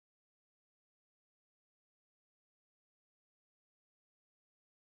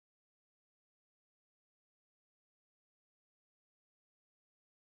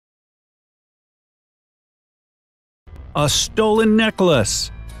A stolen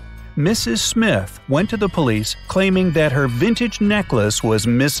necklace! Mrs. Smith went to the police claiming that her vintage necklace was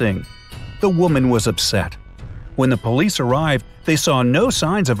missing. The woman was upset. When the police arrived, they saw no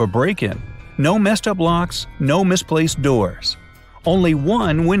signs of a break-in, no messed-up locks, no misplaced doors. Only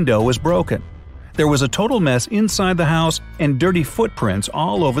one window was broken. There was a total mess inside the house and dirty footprints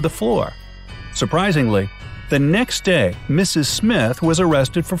all over the floor. Surprisingly, the next day, Mrs. Smith was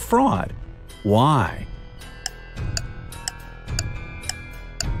arrested for fraud. Why?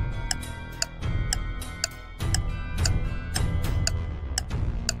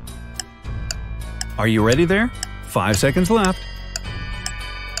 Are you ready there? 5 seconds left.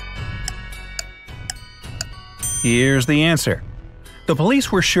 Here's the answer. The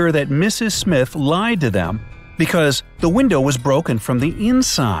police were sure that Mrs. Smith lied to them because the window was broken from the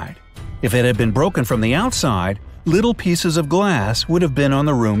inside. If it had been broken from the outside, little pieces of glass would have been on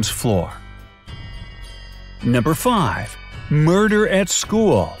the room's floor. Number 5. Murder at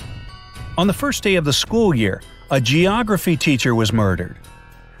school. On the first day of the school year, a geography teacher was murdered.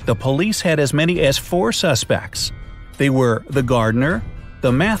 The police had as many as 4 suspects. They were the gardener,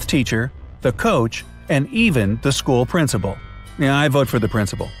 the math teacher, the coach, and even the school principal. Yeah, I vote for the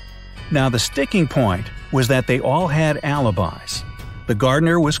principal. Now the sticking point was that they all had alibis. The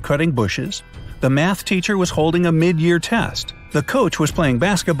gardener was cutting bushes, the math teacher was holding a mid-year test, the coach was playing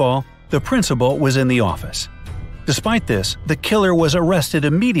basketball, the principal was in the office. Despite this, the killer was arrested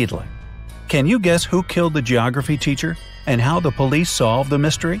immediately. Can you guess who killed the geography teacher and how the police solved the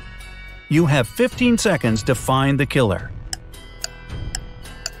mystery? You have 15 seconds to find the killer.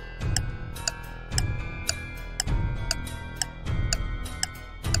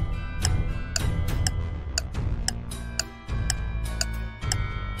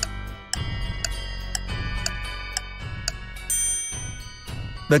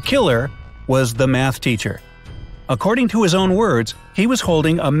 The killer was the math teacher. According to his own words, he was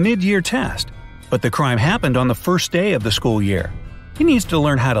holding a mid-year test, but the crime happened on the first day of the school year. He needs to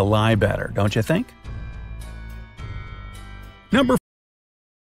learn how to lie better, don't you think? Number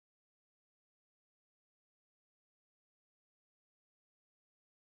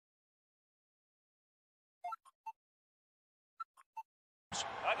 4.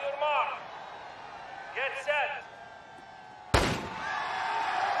 On your mark. Get set.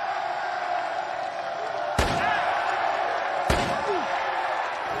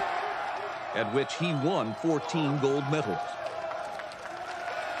 At which he won 14 gold medals.